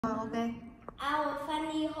ok. Our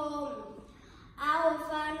funny home.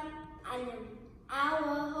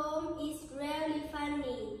 Our home is really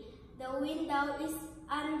funny. The window is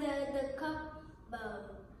under the cupboard.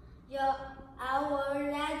 Our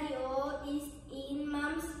radio is in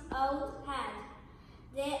Mom's old hat.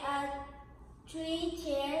 There are 3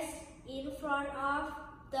 chairs in front of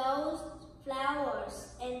those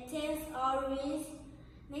flowers and 10 oranges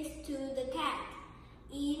next to the cat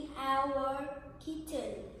in our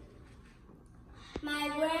kitchen. My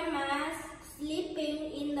grandma's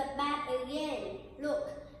sleeping in the bed again. Look,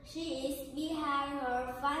 she is behind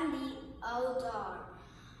her funny old door.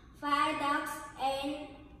 5 ducks and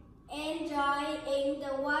enjoying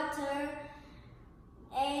the water.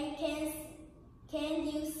 And can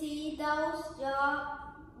you see those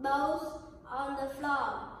balls on the floor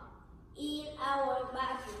in our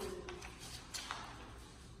bathroom?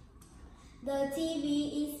 The TV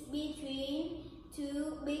is between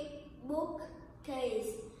 2 big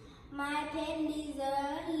bookcases. My pet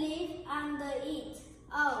lizard lives under it.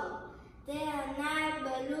 Oh, there are 9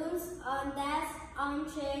 balloons on that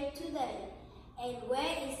armchair today. And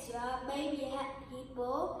where is your baby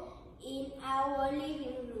hippo? In our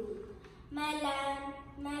living room. My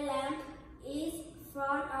lamp is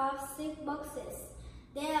front of 6 boxes.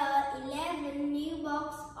 There are 11 new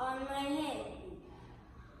boxes on my head.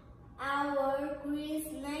 Our green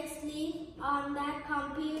snake sleep on that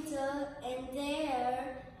computer, and there are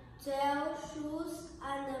 12 shoes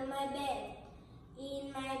under my bed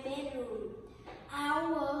in my bedroom.